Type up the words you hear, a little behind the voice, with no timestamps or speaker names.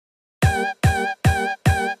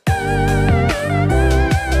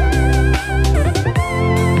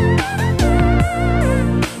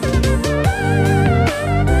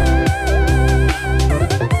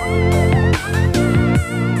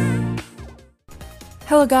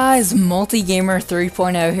Hello guys, Multigamer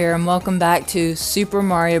 3.0 here, and welcome back to Super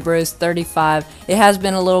Mario Bros. 35. It has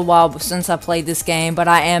been a little while since I played this game, but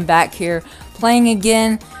I am back here playing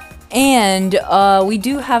again, and we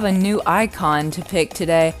do have a new icon to pick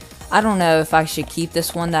today. I don't know if I should keep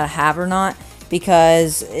this one that I have or not,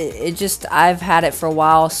 because I've had it for a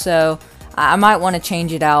while, so I might want to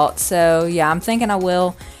change it out. So yeah, I'm thinking I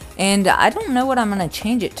will, and I don't know what I'm going to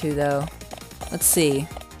change it to though. Let's see.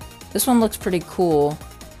 This one looks pretty cool,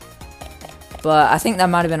 but I think that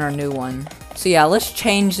might have been our new one. So yeah, let's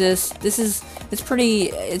change this.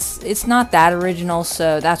 It's not that original,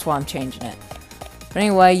 so that's why I'm changing it. But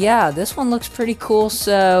anyway, yeah, this one looks pretty cool.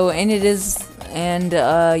 So,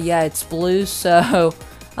 yeah, it's blue, so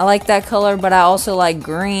I like that color, but I also like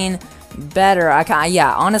green better.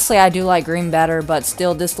 Honestly, I do like green better, but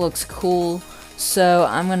still, this looks cool. So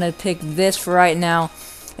I'm gonna pick this for right now.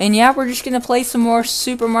 And yeah, we're just going to play some more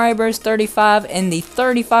Super Mario Bros. 35 in the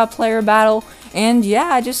 35 player battle. And yeah,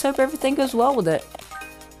 I just hope everything goes well with it.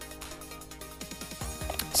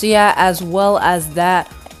 So yeah, as well as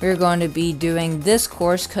that, we're going to be doing this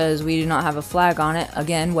course because we do not have a flag on it.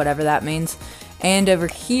 Again, whatever that means. And over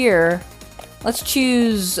here, let's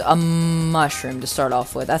choose a mushroom to start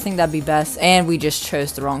off with. I think that'd be best. And we just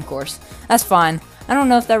chose the wrong course. That's fine. I don't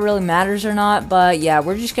know if that really matters or not, but yeah,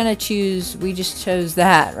 we're just gonna choose, we just chose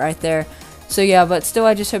that right there. So yeah, but still,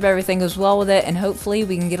 I just hope everything goes well with it, and hopefully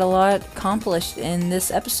we can get a lot accomplished in this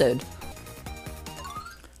episode.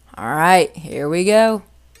 Alright, here we go.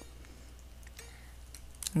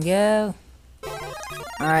 Go.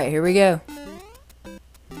 Alright, here we go.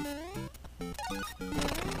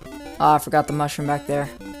 Oh, I forgot the mushroom back there.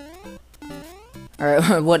 Or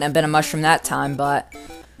it wouldn't have been a mushroom that time, but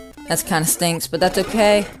that's kind of stinks, but that's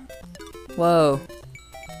okay. Whoa.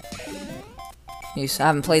 I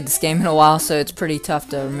haven't played this game in a while, so it's pretty tough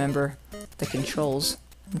to remember the controls.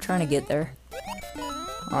 I'm trying to get there.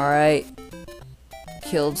 Alright.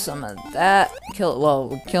 Killed some of that.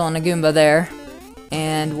 We're killing a Goomba there.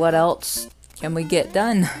 And what else can we get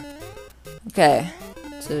done? Okay.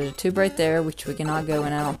 So there's a tube right there, which we cannot go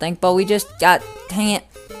in, I don't think. But we just got... Dang it.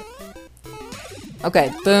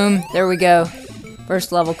 Okay, boom. There we go.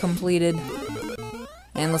 First level completed.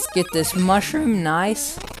 And let's get this mushroom,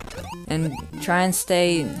 nice. And try and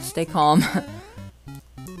stay calm.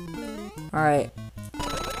 Alright.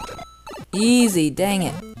 Easy, dang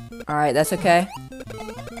it. Alright, that's okay.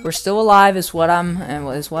 We're still alive is what I'm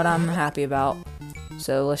happy about.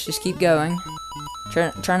 So let's just keep going.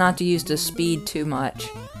 Try not to use the speed too much.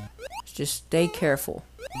 Just stay careful.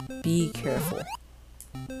 Be careful.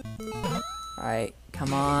 Alright,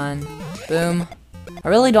 come on. Boom. I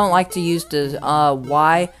really don't like to use the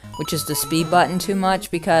Y, which is the speed button, too much,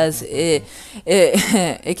 because it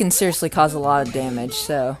can seriously cause a lot of damage.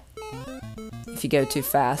 So if you go too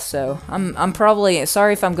fast, so I'm probably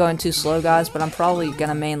sorry if I'm going too slow, guys, but I'm probably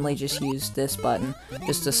gonna mainly just use this button,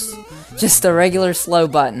 just the regular slow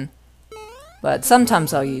button. But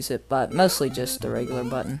sometimes I'll use it, but mostly just the regular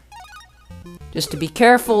button, just to be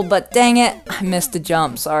careful. But dang it, I missed the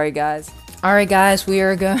jump. Sorry, guys. Alright guys, we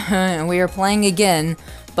are playing again,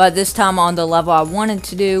 but this time on the level I wanted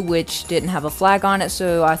to do, which didn't have a flag on it,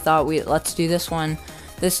 so I thought let's do this one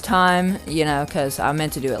this time, you know, because I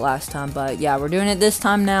meant to do it last time, but yeah, we're doing it this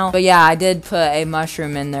time now. But yeah, I did put a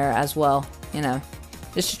mushroom in there as well, you know,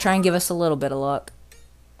 just to try and give us a little bit of luck.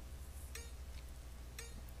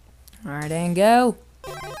 Alright, and go.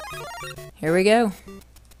 Here we go.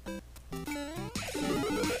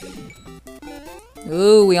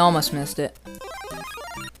 Ooh, we almost missed it.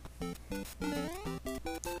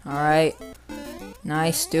 Alright.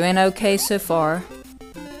 Nice. Doing okay so far.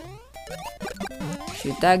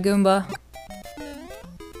 Shoot that Goomba.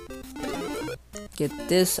 Get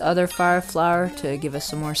this other fire flower to give us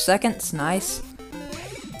some more seconds. Nice.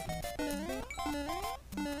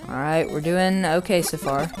 Alright, we're doing okay so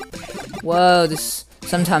far. Whoa, this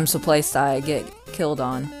sometimes the place I get killed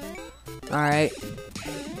on. Alright.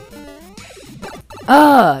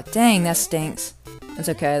 Ah, dang, that stinks. That's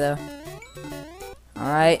okay, though.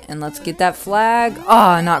 Alright, and let's get that flag.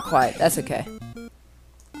 Ah, not quite. That's okay.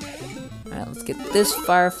 Alright, let's get this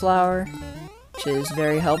fire flower, which is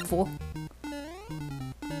very helpful.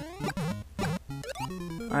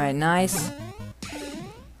 Alright, nice.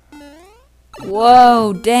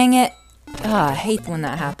 Whoa, dang it. Ah, I hate when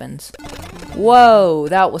that happens. Whoa,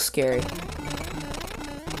 that was scary.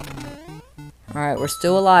 Alright, we're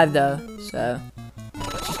still alive, though, so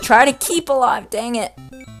try to keep alive, dang it.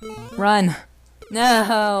 Run.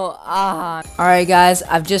 No. Alright guys,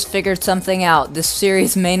 I've just figured something out. This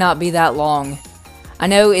series may not be that long. I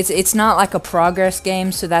know it's not like a progress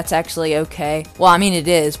game, so that's actually okay. Well, I mean it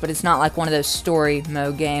is, but it's not like one of those story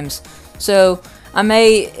mode games. So I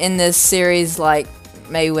may, in this series, like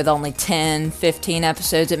maybe with only 10, 15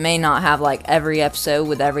 episodes, it may not have like every episode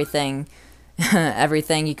with everything,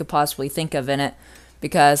 everything you could possibly think of in it,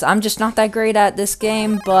 because I'm just not that great at this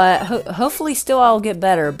game. But hopefully, still I'll get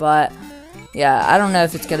better. But yeah, I don't know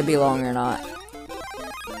if it's gonna be long or not.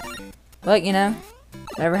 But you know,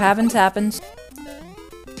 whatever happens, happens.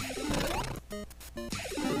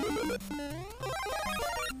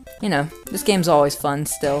 You know, this game's always fun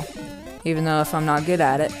still, even though if I'm not good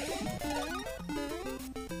at it.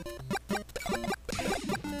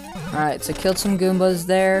 Alright, so killed some Goombas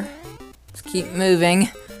there. Let's keep moving.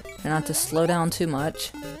 Try not to slow down too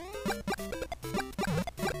much.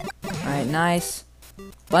 Alright, nice.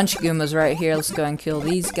 Bunch of Goombas right here. Let's go and kill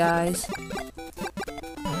these guys.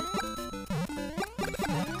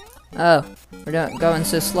 Oh, we're going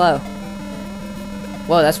so slow.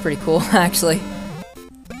 Whoa, that's pretty cool, actually.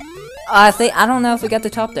 I don't know if we got the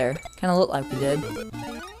top there. Kind of looked like we did.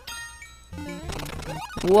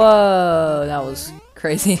 Whoa, that was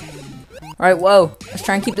crazy. Alright, whoa. Let's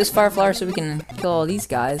try and keep this fire flower so we can kill all these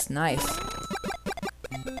guys. Nice.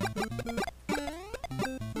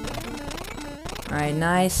 Alright,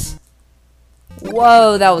 nice.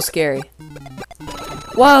 Whoa, that was scary.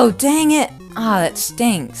 Whoa, dang it. Ah, that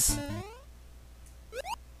stinks.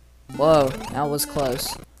 Whoa, that was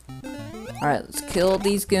close. Alright, let's kill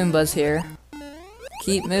these Goombas here.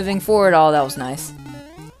 Keep moving forward. Oh, that was nice.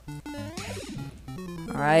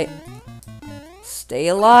 Alright. Stay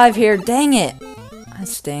alive here. Dang it. That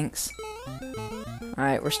stinks.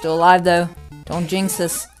 Alright, we're still alive though. Don't jinx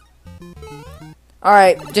us.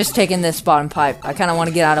 Alright, just taking this bottom pipe. I kind of want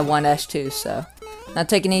to get out of 1-2, so not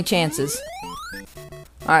taking any chances.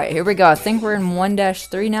 Alright, here we go. I think we're in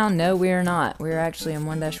 1-3 now. No, we are not. We're actually in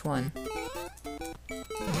 1-1.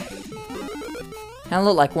 Kind of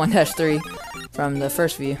look like 1-3 from the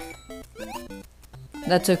first view.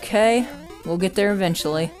 That's okay. We'll get there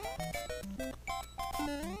eventually.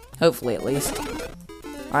 Hopefully, at least.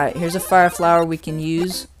 Alright, here's a fire flower we can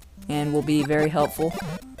use, and will be very helpful.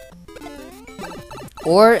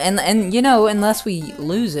 Or, and you know, unless we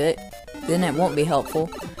lose it, then it won't be helpful.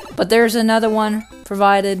 But there's another one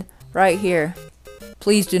provided right here.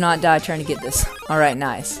 Please do not die trying to get this. Alright,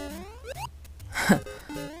 nice.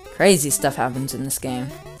 Crazy stuff happens in this game.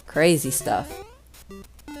 Crazy stuff.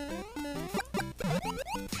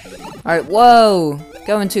 Alright, whoa!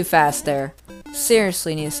 Going too fast there.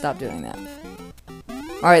 Seriously need to stop doing that.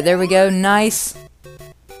 Alright, there we go. Nice.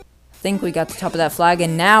 I think we got the top of that flag,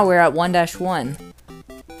 and now we're at 1-1.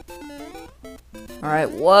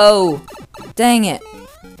 Alright, whoa! Dang it!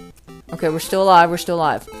 Okay, we're still alive, we're still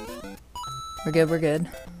alive. We're good, we're good.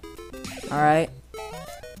 Alright.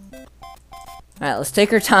 Alright, let's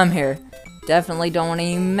take our time here. Definitely don't want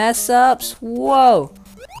any mess ups. Whoa!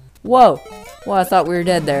 Whoa! Whoa, I thought we were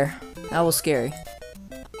dead there. That was scary.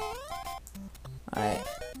 Alright.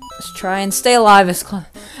 Let's try and stay alive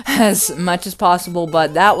as much as possible,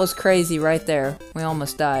 but that was crazy right there. We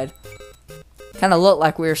almost died. Kinda looked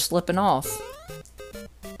like we were slipping off.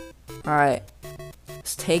 Alright.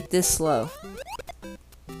 Let's take this slow.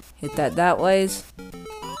 Hit that ways.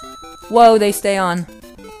 Whoa, they stay on.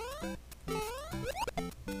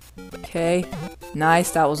 Okay.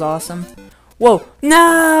 Nice, that was awesome. Whoa!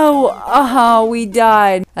 No! Oh, we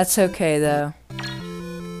died. That's okay though.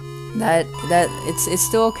 It's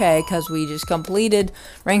still okay because we just completed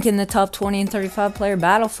ranking the top 20 and 35 player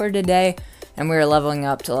battle for today, and we're leveling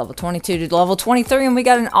up to level 22 to level 23, and we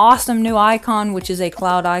got an awesome new icon, which is a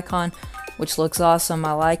cloud icon, which looks awesome.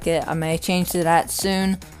 I like it. I may change to that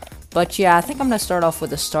soon, but yeah, I think I'm gonna start off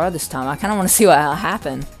with a star this time. I kind of want to see what will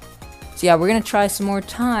happen. So yeah, we're gonna try some more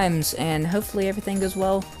times, and hopefully everything goes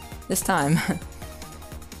well this time.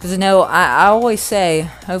 Because I know I always say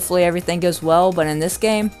hopefully everything goes well, but in this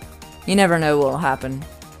game, you never know what will happen.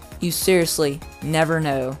 You seriously never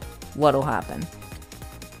know what will happen.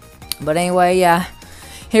 But anyway, yeah,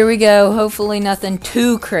 here we go. Hopefully nothing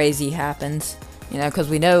too crazy happens, you know, because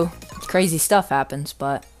we know crazy stuff happens,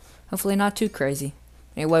 but hopefully not too crazy.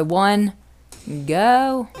 Anyway, 1,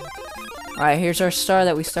 go. Alright, here's our star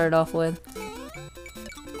that we started off with.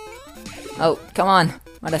 Oh, come on.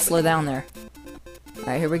 Why'd I slow down there?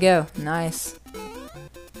 Alright, here we go. Nice.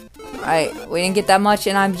 Alright, we didn't get that much,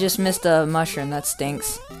 and I just missed a mushroom. That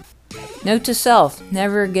stinks. Note to self: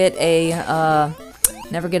 never get a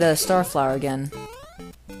star flower again.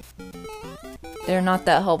 They're not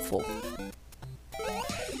that helpful.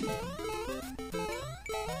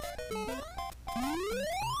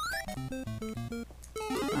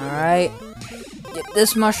 Alright. Get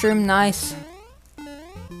this mushroom. Nice.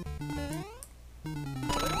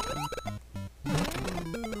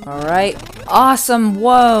 Alright. Awesome.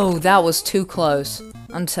 Whoa, that was too close.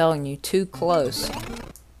 I'm telling you, too close.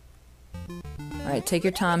 Alright, take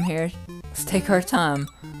your time here. Let's take our time.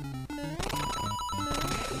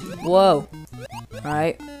 Whoa.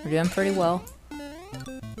 Alright, we're doing pretty well.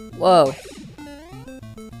 Whoa.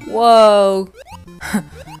 Whoa.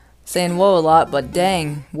 Saying whoa a lot, but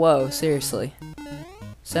dang. Whoa, seriously.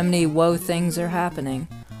 So many whoa things are happening.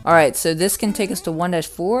 Alright, so this can take us to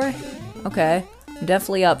 1-4? Okay. I'm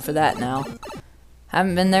definitely up for that now.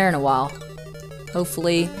 Haven't been there in a while.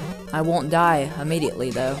 Hopefully, I won't die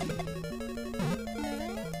immediately, though.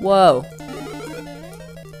 Whoa.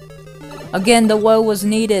 Again, the whoa was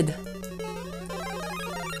needed.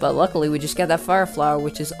 But luckily, we just got that fire flower,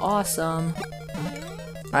 which is awesome.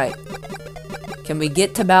 Alright. Can we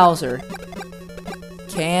get to Bowser?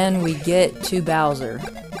 Can we get to Bowser?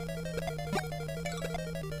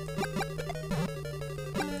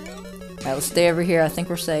 Alright, let's stay over here. I think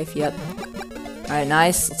we're safe. Yep. Alright,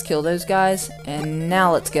 nice. Let's kill those guys. And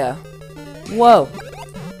now let's go. Whoa.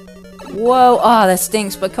 Whoa. Ah, that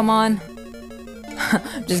stinks, but come on.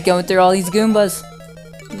 Just going through all these Goombas.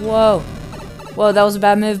 Whoa. Whoa, that was a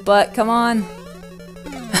bad move, but come on.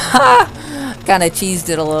 Kind of cheesed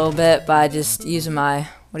it a little bit by just using my,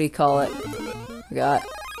 what do you call it? I got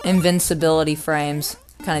invincibility frames.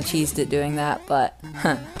 Kind of cheesed it doing that, but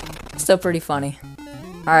still pretty funny.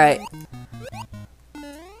 Alright.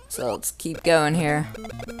 So let's keep going here.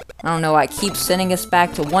 I don't know why it keeps sending us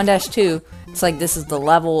back to 1-2. It's like this is the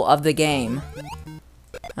level of the game.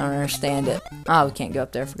 I don't understand it. Oh, we can't go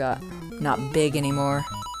up there, I forgot. Not big anymore.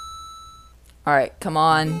 Alright, come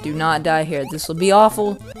on. Do not die here. This will be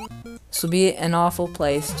awful. This will be an awful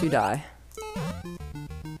place to die.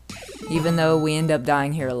 Even though we end up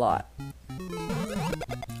dying here a lot.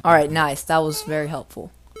 Alright, nice. That was very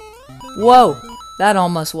helpful. Whoa! That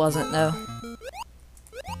almost wasn't, though.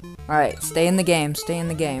 Alright, stay in the game. Stay in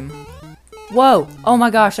the game. Whoa! Oh my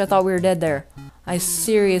gosh, I thought we were dead there. I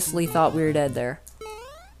seriously thought we were dead there.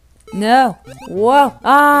 No! Whoa!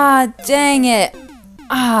 Ah, dang it!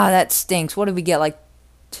 Ah, that stinks. What did we get, like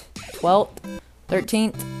 12th?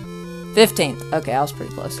 13th? 15th. Okay, I was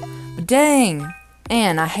pretty close. But dang!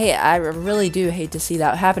 Man, I really do hate to see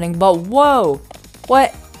that happening, but whoa!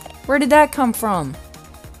 What? Where did that come from?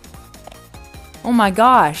 Oh my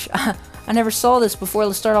gosh. I never saw this before.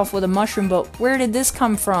 Let's start off with a mushroom, but where did this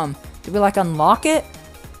come from? Did we, like, unlock it?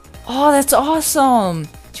 Oh, that's awesome!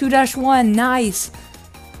 2-1, nice!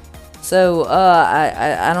 So,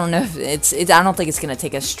 I don't know if I don't think it's gonna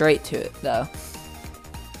take us straight to it, though.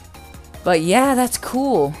 But yeah, that's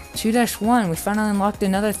cool. 2-1, we finally unlocked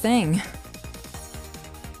another thing.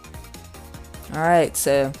 Alright,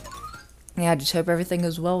 so, yeah, I just hope everything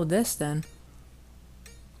goes well with this, then.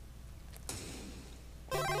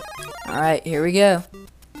 Alright, here we go.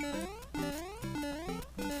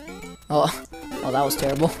 Oh, that was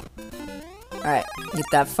terrible. Alright, get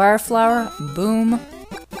that fire flower. Boom.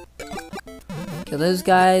 Kill those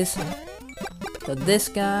guys. Kill this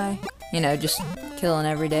guy. You know, just killing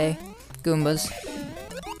everyday Goombas.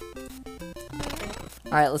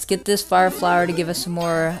 Alright, let's get this fire flower to give us some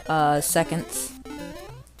more seconds.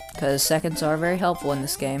 Because seconds are very helpful in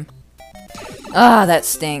this game. Ah, that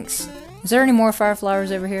stinks. Is there any more fire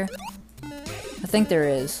flowers over here? I think there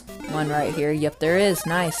is. One right here. Yep, there is.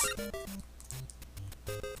 Nice.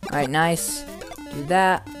 Alright, nice. Do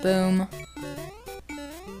that. Boom.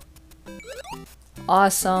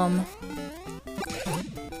 Awesome.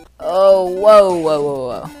 Oh, whoa, whoa, whoa,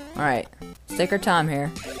 whoa. Alright. Let's take our time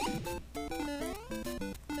here.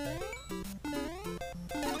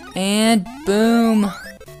 And boom.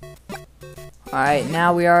 Alright,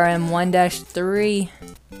 now we are in 1-3.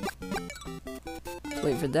 Let's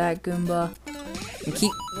wait for that Goomba. And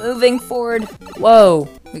keep moving forward. Whoa.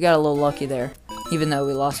 We got a little lucky there. Even though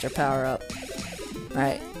we lost our power up.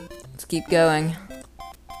 Alright. Let's keep going.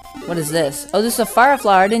 What is this? Oh, this is a fire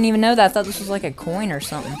flower. I didn't even know that. I thought this was like a coin or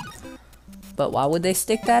something. But why would they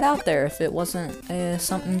stick that out there if it wasn't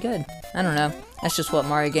something good? I don't know. That's just what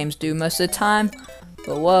Mario games do most of the time.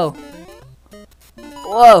 But whoa.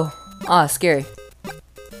 Whoa. Ah, scary.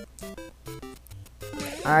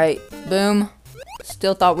 Alright. Boom.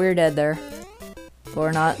 Still thought we were dead there. But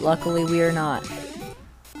we're not. Luckily, we are not.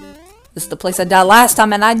 This is the place I died last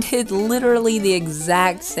time, and I did literally the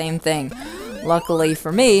exact same thing. Luckily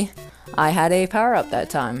for me, I had a power-up that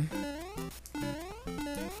time.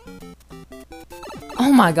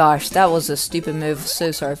 Oh my gosh, that was a stupid move.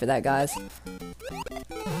 So sorry for that, guys.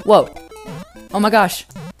 Whoa. Oh my gosh.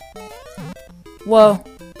 Whoa.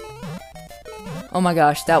 Oh my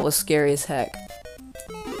gosh, that was scary as heck.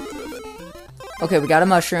 Okay, we got a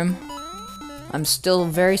mushroom. I'm still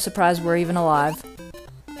very surprised we're even alive.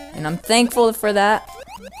 And I'm thankful for that.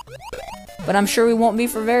 But I'm sure we won't be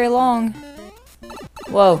for very long.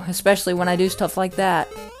 Whoa, especially when I do stuff like that.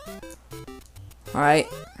 Alright.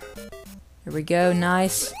 Here we go,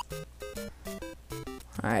 nice.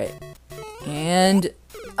 Alright. And...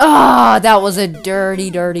 ah, that was a dirty,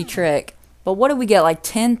 dirty trick. But what did we get, like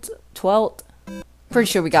 10th, 12th? Pretty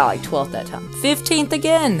sure we got like 12th that time. 15th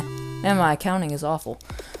again! Man, my accounting is awful.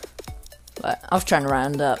 But I was trying to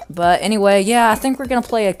round up. But anyway, yeah, I think we're gonna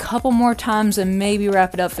play a couple more times and maybe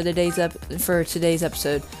wrap it up for today's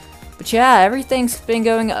episode. But yeah, everything's been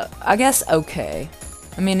going, I guess, okay.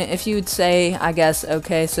 I mean, if you would say, I guess,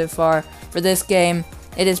 okay so far for this game,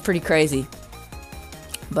 it is pretty crazy.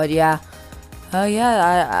 But yeah,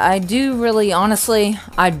 I do really, honestly,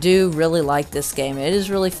 I do really like this game. It is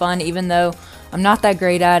really fun, even though I'm not that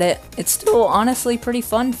great at it. It's still, honestly, pretty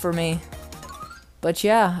fun for me. But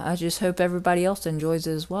yeah, I just hope everybody else enjoys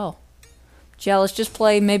it as well. But yeah, let's just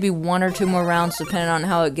play maybe 1 or 2 more rounds depending on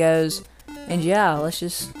how it goes. And yeah, let's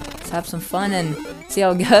have some fun and see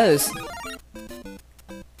how it goes.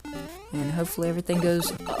 And hopefully everything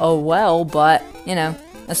goes well, but, you know,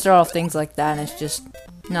 I start off things like that and it's just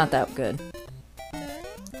not that good.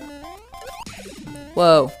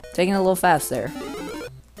 Whoa, taking it a little fast there.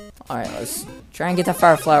 Alright, let's try and get that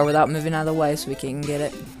fire flower without moving out of the way so we can get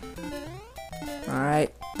it.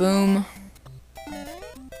 Alright, boom.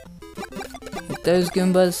 Hit those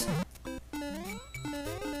Goombas.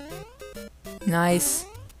 Nice.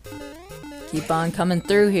 Keep on coming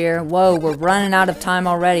through here. Whoa, we're running out of time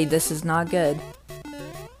already. This is not good.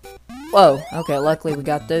 Whoa, okay, luckily we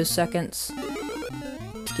got those seconds.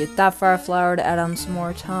 Get that fire flower to add on some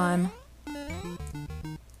more time.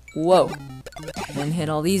 Whoa. And hit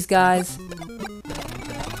all these guys.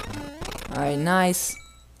 Alright, nice.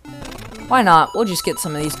 Why not? We'll just get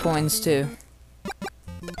some of these coins too.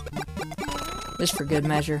 Just for good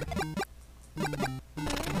measure.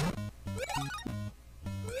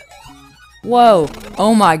 Whoa!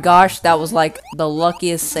 Oh my gosh, that was like the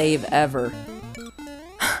luckiest save ever.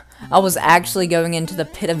 I was actually going into the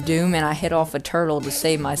pit of doom and I hit off a turtle to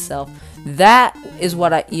save myself. That is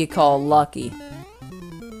what you call lucky.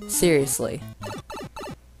 Seriously.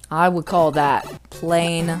 I would call that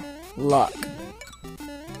plain luck.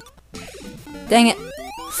 Dang it.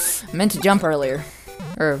 I meant to jump earlier.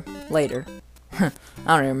 Or later. I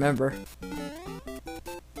don't even remember.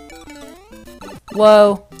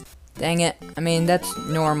 Whoa. Dang it. I mean, that's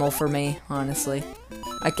normal for me, honestly.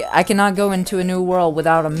 I cannot go into a new world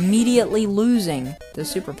without immediately losing the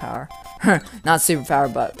superpower. Not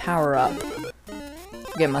superpower, but power up.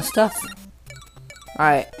 Get my stuff.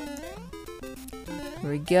 Alright. Here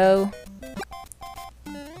we go.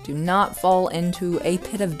 Do not fall into a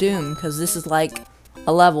pit of doom, because this is like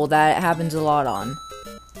a level that happens a lot on.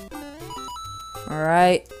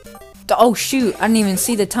 Alright. Oh shoot, I didn't even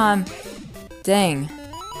see the time. Dang.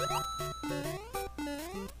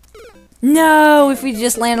 No! If we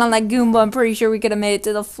just land on that Goomba, I'm pretty sure we could have made it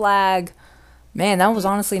to the flag. Man, that was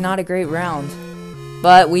honestly not a great round.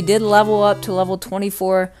 But we did level up to level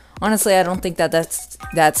 24. Honestly, I don't think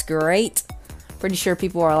that's great. Pretty sure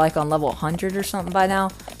people are like on level 100 or something by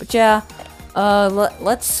now. But yeah,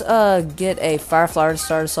 let's get a fire flower to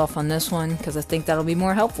start us off on this one, because I think that'll be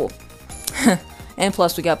more helpful. And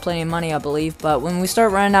plus, we got plenty of money, I believe. But when we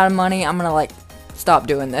start running out of money, I'm gonna like stop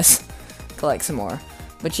doing this. Collect some more.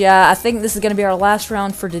 But yeah, I think this is going to be our last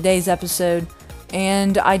round for today's episode.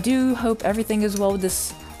 And I do hope everything goes well with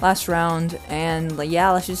this last round. And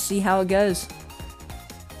yeah, let's just see how it goes.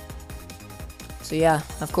 So yeah,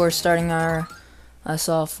 of course, starting us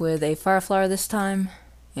off with a fire flower this time.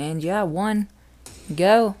 And yeah, 1.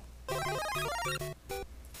 Go.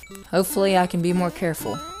 Hopefully I can be more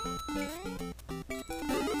careful.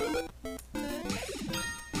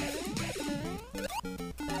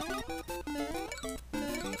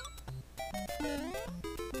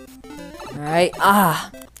 Alright,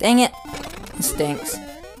 dang it. It stinks.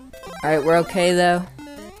 Alright, we're okay though.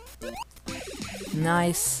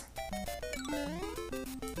 Nice.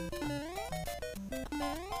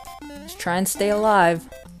 Just try and stay alive.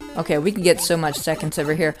 Okay, we can get so much seconds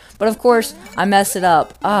over here. But of course, I mess it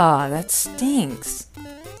up. That stinks.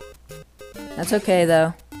 That's okay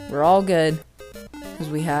though. We're all good. Because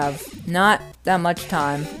we have not that much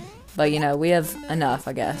time. But you know, we have enough,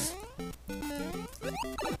 I guess.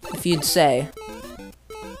 If you'd say.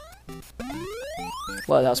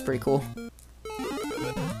 Whoa, that was pretty cool.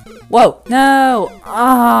 Whoa, no!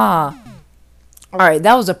 Alright,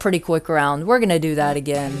 that was a pretty quick round. We're gonna do that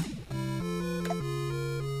again.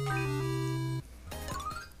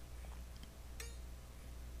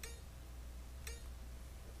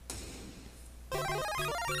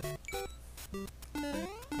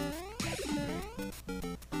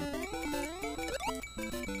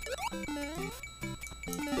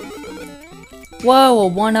 Whoa, a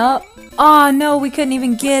 1-up? Oh no, we couldn't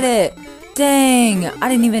even get it. Dang, I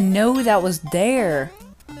didn't even know that was there.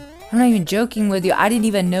 I'm not even joking with you. I didn't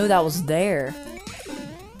even know that was there.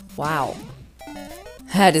 Wow.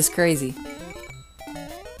 That is crazy.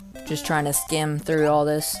 Just trying to skim through all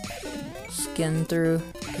this. Skim through,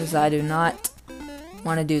 because I do not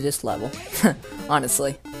want to do this level.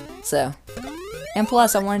 Honestly. So. And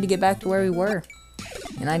plus, I wanted to get back to where we were.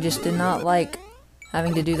 And I just did not like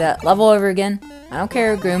having to do that level over again. I don't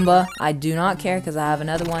care, Goomba. I do not care because I have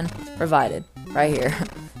another one provided right here.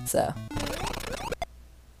 So.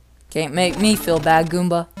 Can't make me feel bad,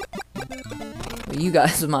 Goomba. Well, you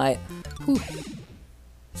guys might. Whew.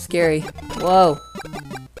 Scary. Whoa.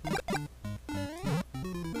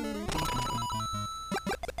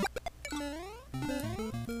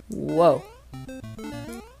 Whoa.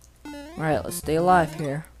 Alright, let's stay alive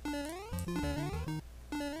here.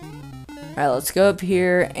 Alright, let's go up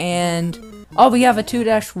here and... Oh, we have a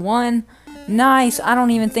 2-1. Nice. I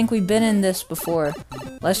don't even think we've been in this before.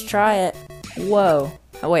 Let's try it. Whoa.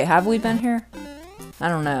 Oh, wait, have we been here? I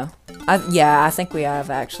don't know. Yeah, I think we have,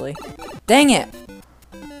 actually. Dang it!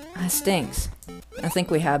 That stinks. I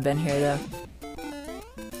think we have been here, though.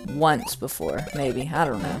 Once before, maybe. I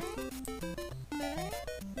don't know.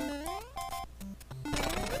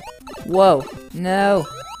 Whoa. No.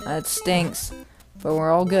 That stinks. But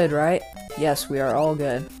we're all good, right? Yes, we are all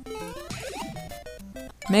good.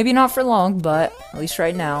 Maybe not for long, but at least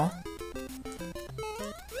right now.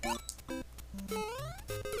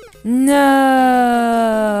 No!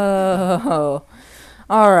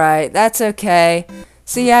 Alright, that's okay.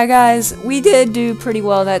 So yeah, guys, we did do pretty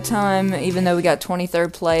well that time, even though we got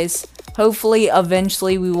 23rd place. Hopefully,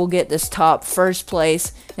 eventually, we will get this top first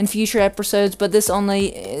place in future episodes, but this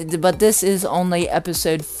is only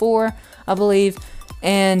episode 4, I believe.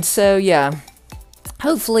 And so, yeah.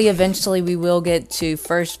 Hopefully, eventually, we will get to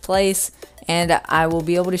first place, and I will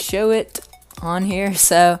be able to show it on here.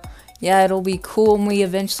 So, yeah, it'll be cool when we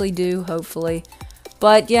eventually do, hopefully.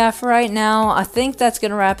 But, yeah, for right now, I think that's going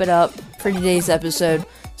to wrap it up for today's episode.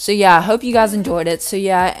 So, yeah, I hope you guys enjoyed it. So,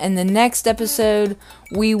 yeah, in the next episode,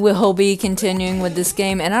 we will be continuing with this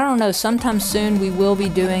game. And I don't know, sometime soon, we will be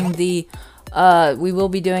doing the, let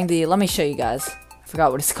me show you guys. I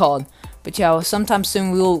forgot what it's called. But yeah, sometime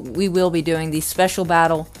soon we will be doing the special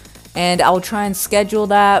battle, and I'll try and schedule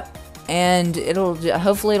that, and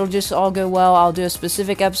hopefully it'll just all go well. I'll do a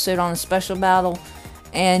specific episode on the special battle,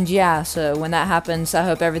 and yeah, so when that happens, I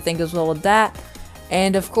hope everything goes well with that.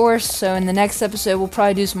 And of course, so in the next episode, we'll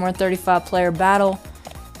probably do some more 35 player battle,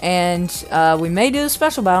 and we may do a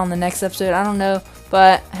special battle in the next episode. I don't know,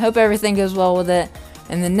 but I hope everything goes well with it.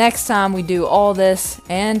 And the next time we do all this,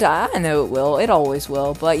 and I know it will, it always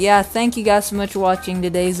will. But yeah, thank you guys so much for watching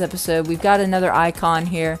today's episode. We've got another icon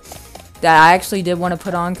here that I actually did want to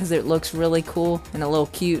put on because it looks really cool and a little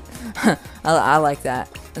cute. I like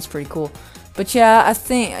that. That's pretty cool. But yeah, I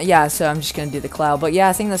think, yeah, so I'm just going to do the cloud. But yeah,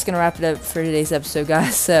 I think that's going to wrap it up for today's episode,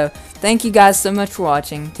 guys. So thank you guys so much for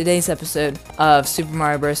watching today's episode of Super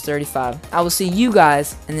Mario Bros. 35. I will see you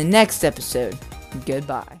guys in the next episode.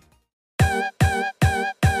 Goodbye.